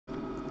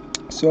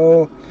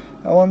So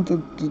I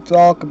wanted to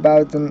talk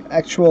about an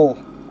actual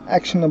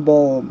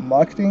actionable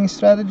marketing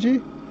strategy,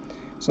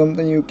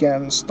 something you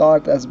can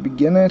start as a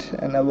beginner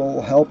and that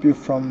will help you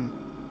from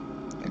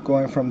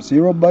going from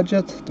zero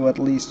budget to at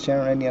least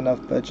generating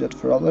enough budget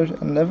for other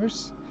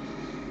endeavors.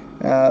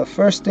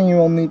 First thing you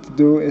will need to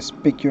do is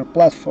pick your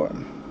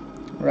platform,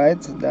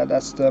 right?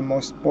 That's the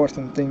most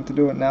important thing to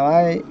do. Now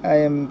I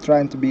am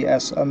trying to be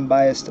as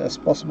unbiased as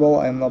possible.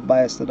 I am not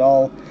biased at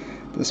all,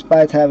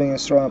 despite having a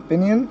strong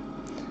opinion.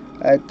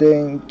 I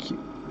think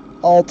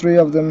all three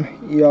of them,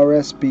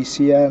 ERS,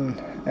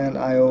 BCN, and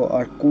IO,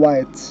 are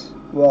quite,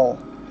 well,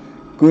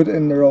 good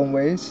in their own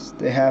ways.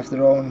 They have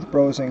their own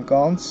pros and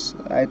cons.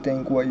 I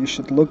think what you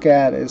should look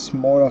at is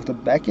more of the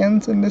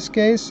backend in this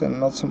case and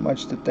not so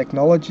much the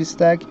technology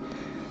stack,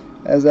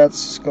 as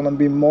that's going to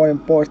be more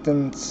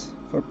important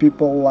for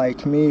people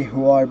like me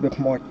who are a bit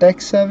more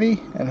tech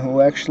savvy and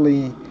who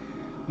actually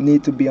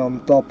need to be on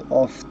top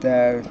of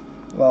their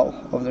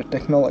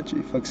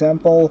technology. For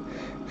example,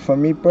 for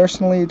me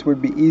personally, it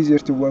would be easier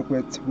to work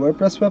with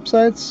WordPress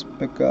websites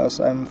because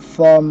I'm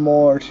far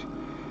more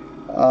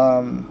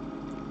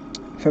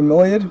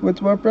familiar with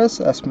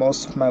WordPress, as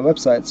most of my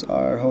websites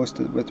are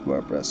hosted with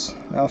WordPress.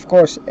 Now, of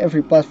course,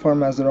 every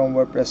platform has their own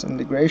WordPress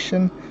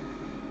integration,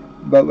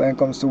 but when it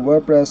comes to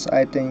WordPress,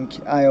 I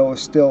think IO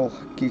still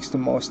kicks the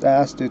most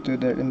ass due to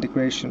their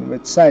integration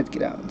with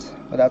SiteGround.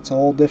 But that's a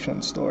whole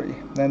different story.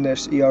 Then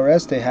there's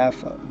ERS. They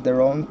have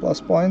their own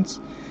plus points,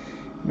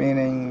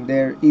 meaning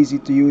they're easy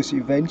to use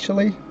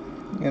eventually.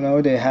 You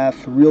know, they have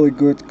really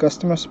good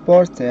customer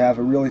support. They have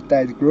a really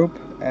tight group,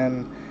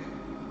 and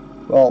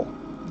well,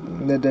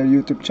 their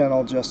YouTube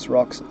channel just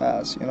rocks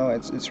ass. You know,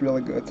 it's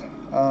really good.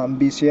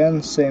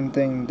 BCN, same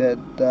thing. That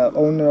the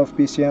owner of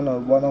BCN, or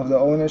one of the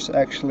owners,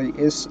 actually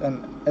is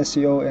an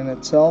SEO in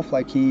itself.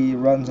 Like, he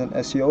runs an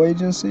SEO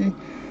agency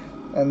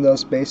and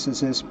thus bases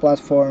his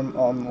platform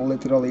on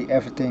literally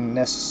everything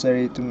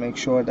necessary to make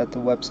sure that the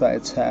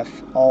websites have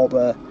all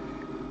the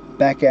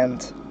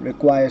backend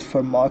required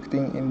for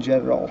marketing in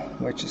general,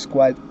 which is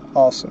quite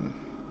awesome.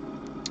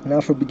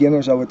 Now, for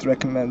beginners, I would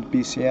recommend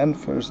BCN.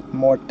 For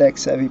more tech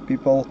savvy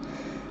people,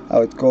 I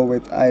would go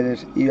with either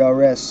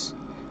ERS,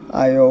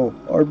 IO,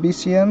 or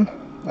BCN.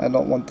 I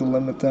don't want to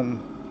limit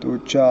them to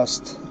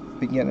just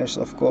beginners,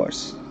 of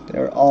course.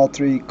 They're all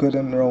three good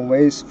in their own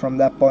ways. From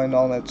that point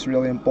on, it's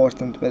really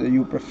important whether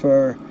you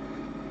prefer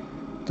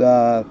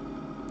the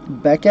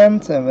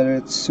backend and whether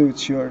it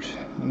suits your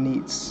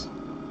needs.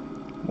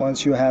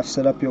 Once you have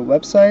set up your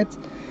website,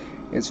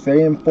 it's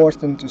very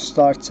important to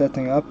start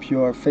setting up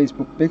your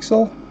Facebook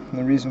pixel. And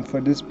the reason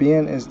for this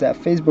being is that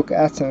Facebook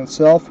ads in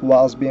itself,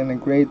 whilst being a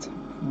great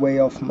way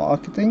of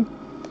marketing,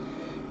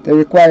 they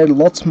require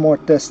lots more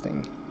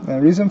testing. And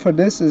the reason for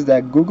this is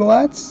that Google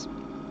ads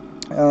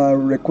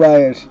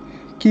require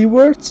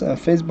keywords and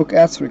Facebook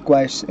ads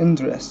requires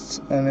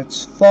interests, and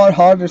it's far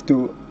harder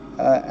to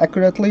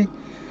accurately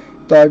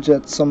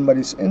target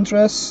somebody's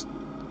interests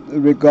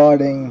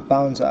regarding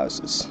bounce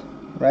houses,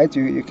 right?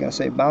 You can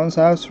say bounce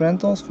house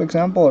rentals, for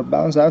example, or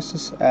bounce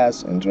houses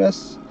as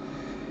interests,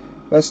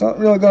 but it's not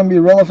really going to be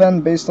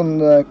relevant based on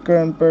the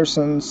current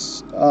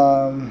person's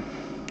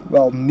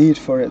need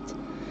for it.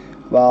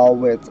 While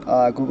with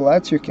Google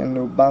Ads, you can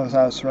do bounce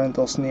house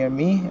rentals near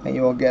me, and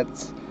you will get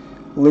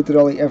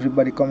literally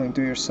everybody coming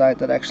to your site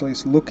that actually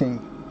is looking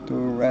to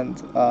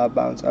rent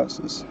bounce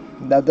houses.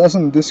 That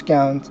doesn't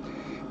discount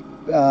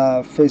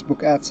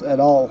Facebook ads at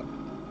all.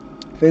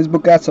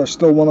 Facebook ads are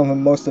still one of the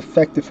most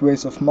effective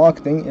ways of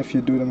marketing if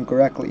you do them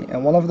correctly,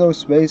 and one of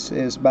those ways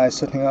is by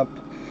setting up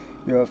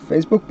your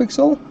Facebook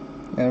pixel.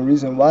 And the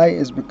reason why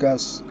is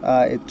because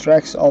it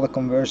tracks all the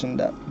conversion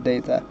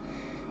data,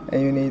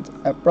 and you need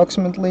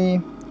approximately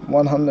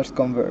 100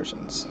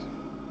 conversions.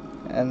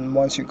 And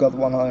once you got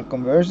 100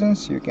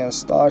 conversions, you can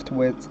start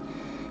with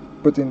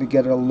putting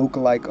together a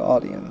lookalike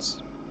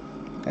audience.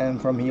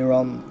 And from here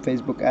on,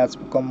 Facebook ads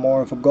become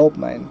more of a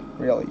goldmine,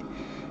 really.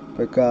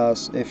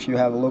 Because if you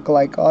have a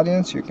lookalike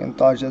audience, you can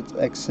target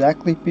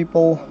exactly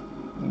people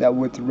that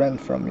would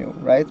rent from you,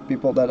 right?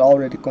 People that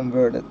already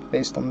converted.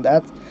 Based on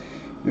that,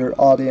 your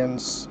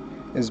audience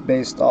is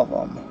based off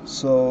on.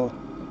 So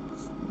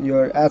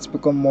your ads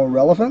become more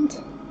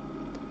relevant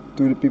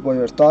to the people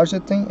you're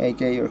targeting,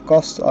 aka your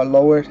costs are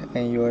lower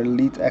and your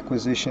lead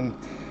acquisition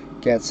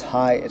gets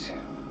higher.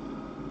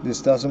 This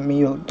doesn't mean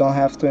you don't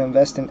have to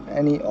invest in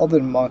any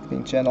other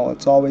marketing channel.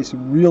 It's always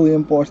really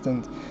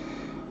important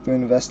to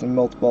invest in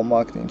multiple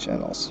marketing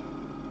channels.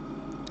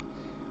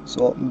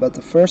 But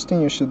the first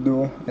thing you should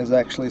do is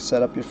actually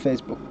set up your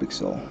Facebook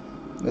pixel.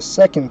 The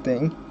second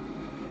thing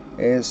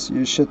is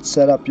you should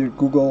set up your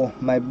Google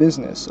My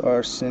Business,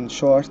 or in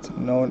short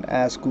known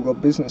as Google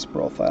Business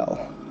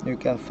Profile. You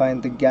can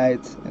find the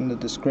guide in the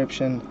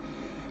description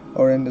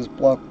or in this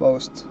blog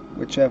post,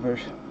 whichever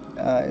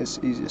is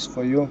easiest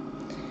for you.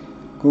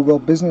 Google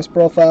Business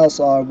Profiles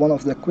are one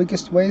of the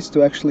quickest ways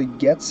to actually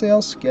get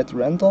sales, get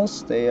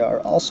rentals. They are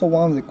also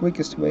one of the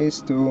quickest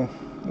ways to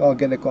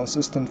get a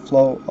consistent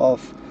flow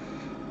of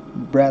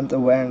brand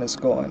awareness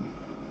going.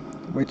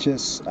 which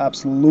is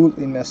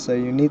absolutely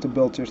necessary. You need to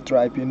build your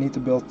tribe. You need to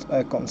build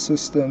a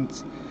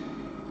consistent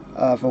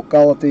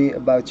vocality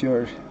about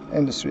your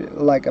industry,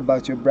 like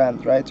about your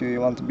brand, right? You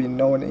want to be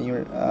known in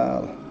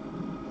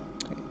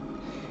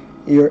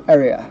your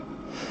area.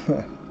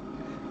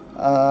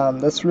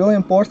 That's really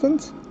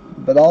important.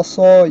 But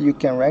also you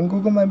can rank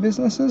Google My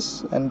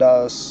Businesses and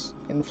thus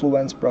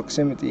influence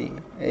proximity,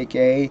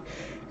 aka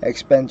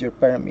expand your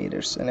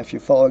parameters. And if you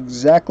follow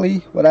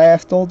exactly what I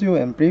have told you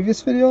in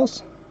previous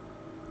videos,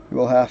 you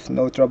will have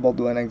no trouble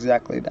doing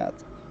exactly that.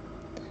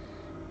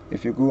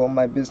 If your Google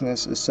My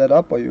Business is set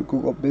up, or your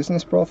Google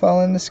Business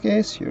profile in this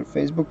case, your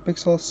Facebook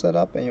pixel is set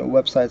up, and your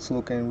website's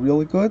looking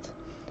really good,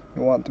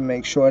 you want to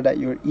make sure that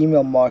your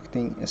email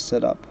marketing is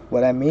set up.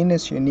 What I mean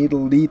is you need a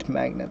lead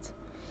magnet.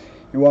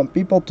 You want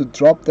people to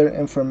drop their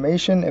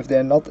information if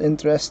they're not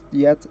interested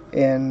yet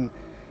in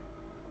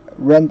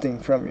renting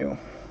from you.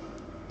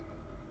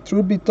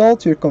 Truth be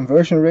told, your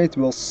conversion rate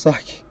will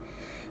suck.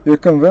 Your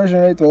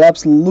conversion rate will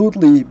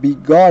absolutely be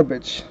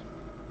garbage.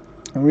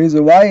 The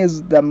reason why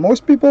is that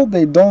most people,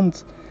 they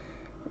don't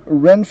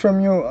rent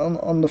from you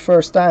on the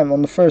first time,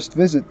 on the first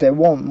visit. They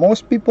won't.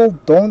 Most people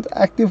don't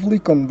actively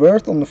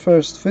convert on the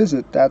first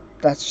visit.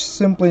 That's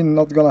simply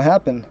not gonna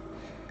happen.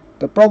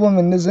 The problem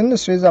in this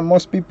industry is that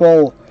most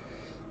people,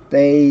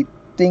 they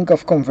think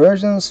of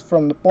conversions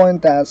from the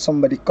point that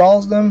somebody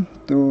calls them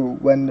to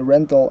when the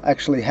rental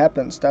actually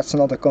happens. That's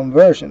not a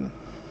conversion.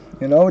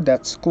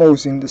 That's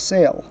closing the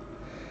sale.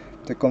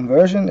 The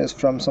conversion is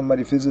from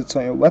somebody visits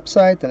on your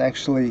website and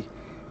actually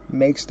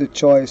makes the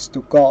choice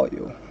to call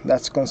you.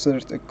 That's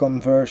considered a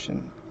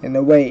conversion, in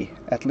a way,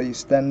 at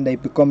least. Then they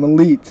become a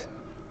lead.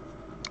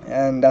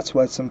 And that's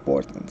what's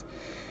important.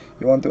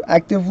 You want to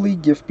actively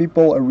give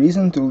people a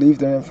reason to leave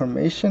their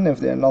information if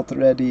they're not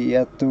ready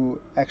yet to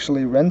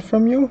actually rent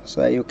from you,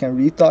 so that you can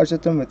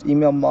retarget them with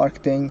email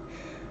marketing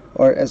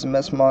or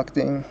SMS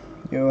marketing.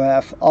 You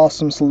have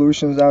awesome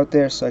solutions out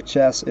there such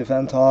as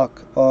EventHawk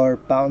or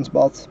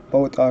BounceBot.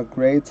 Both are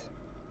great.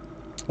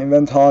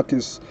 EventHawk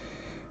is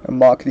a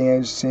marketing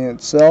agency in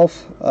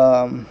itself.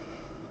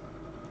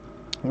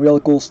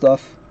 Really cool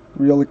stuff.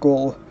 Really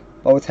cool.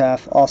 Both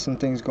have awesome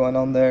things going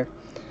on there.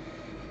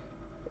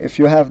 If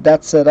you have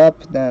that set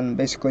up, then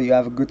basically you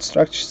have a good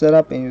structure set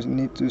up, and you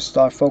need to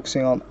start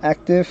focusing on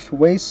active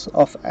ways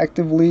of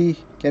actively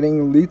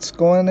getting leads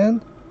going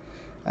in.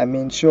 I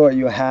mean, sure,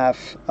 you have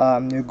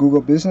your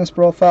Google business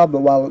profile,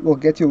 but while it will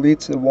get you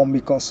leads, it won't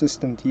be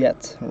consistent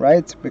yet,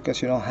 right?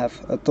 Because you don't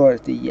have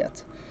authority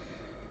yet.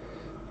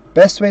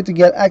 Best way to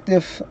get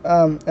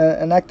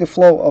an active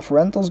flow of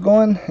rentals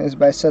going is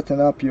by setting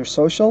up your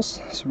socials.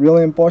 It's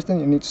really important.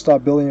 You need to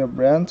start building your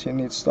brand. You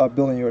need to start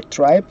building your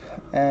tribe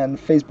and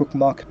Facebook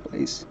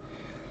Marketplace.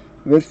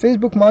 With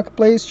Facebook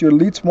Marketplace, your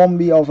leads won't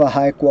be of a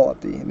high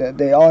quality.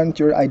 They aren't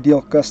your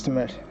ideal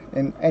customer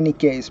in any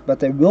case, but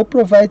they will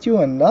provide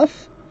you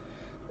enough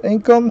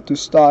income to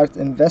start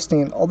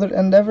investing in other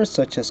endeavors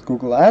such as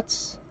Google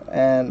Ads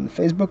and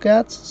Facebook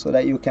Ads, so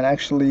that you can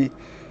actually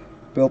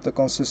build a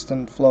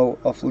consistent flow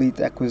of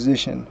lead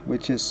acquisition,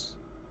 which is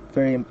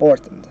very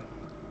important.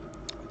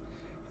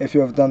 If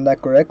you have done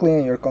that correctly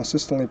and you're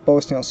consistently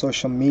posting on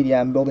social media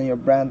and building your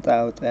brand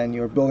out and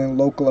you're building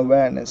local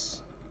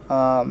awareness,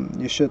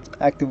 you should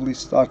actively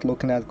start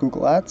looking at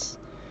Google Ads.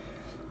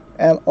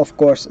 And of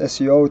course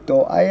SEO,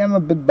 though I am a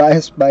bit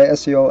biased by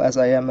SEO as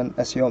I am an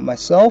SEO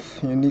myself.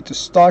 You need to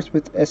start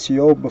with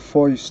SEO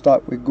before you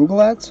start with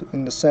Google Ads,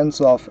 in the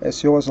sense of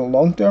SEO is a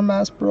long-term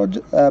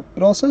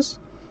process.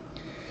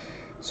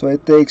 So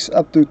it takes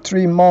up to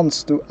 3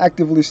 months to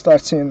actively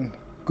start seeing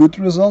good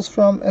results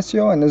from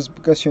SEO, and this is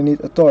because you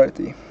need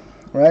authority,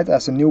 right?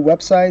 As a new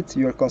website,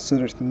 you're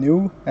considered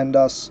new and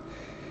thus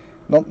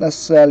not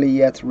necessarily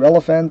yet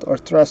relevant or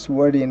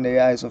trustworthy in the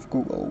eyes of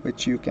Google,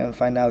 which you can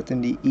find out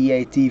in the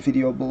EAT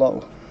video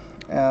below.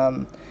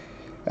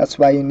 That's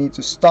why you need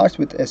to start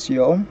with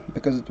SEO,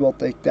 because it will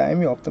take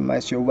time. You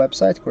optimize your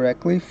website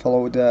correctly,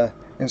 follow the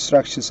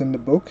instructions in the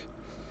book.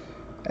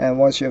 And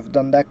once you have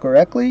done that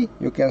correctly,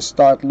 you can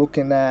start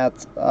looking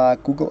at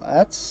Google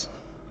Ads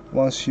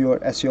once your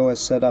SEO is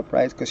set up,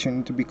 right? Because you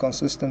need to be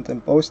consistent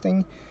in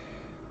posting.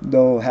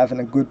 Though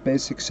having a good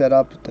basic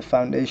setup, the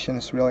foundation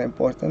is really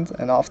important.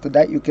 And after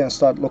that, you can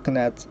start looking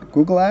at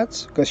Google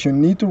Ads, because you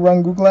need to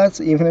run Google Ads.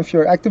 Even if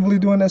you're actively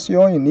doing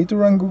SEO, you need to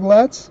run Google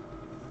Ads,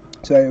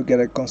 so you get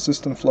a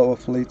consistent flow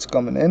of leads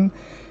coming in.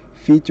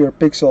 Feed your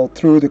pixel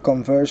through the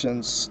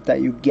conversions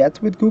that you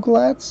get with Google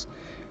Ads.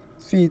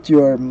 Feed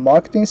your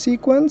marketing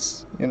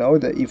sequence, the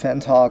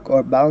EventHawk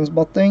or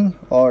BounceBot thing,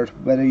 or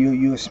whether you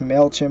use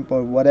MailChimp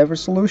or whatever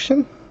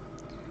solution.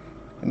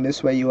 In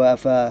this way you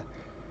have a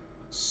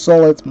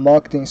solid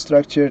marketing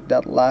structure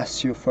that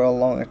lasts you for a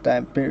longer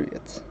time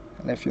period.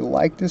 And if you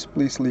like this,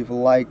 please leave a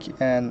like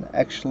and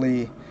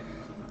actually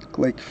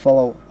click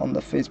follow on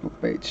the Facebook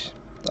page.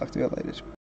 Talk to you later.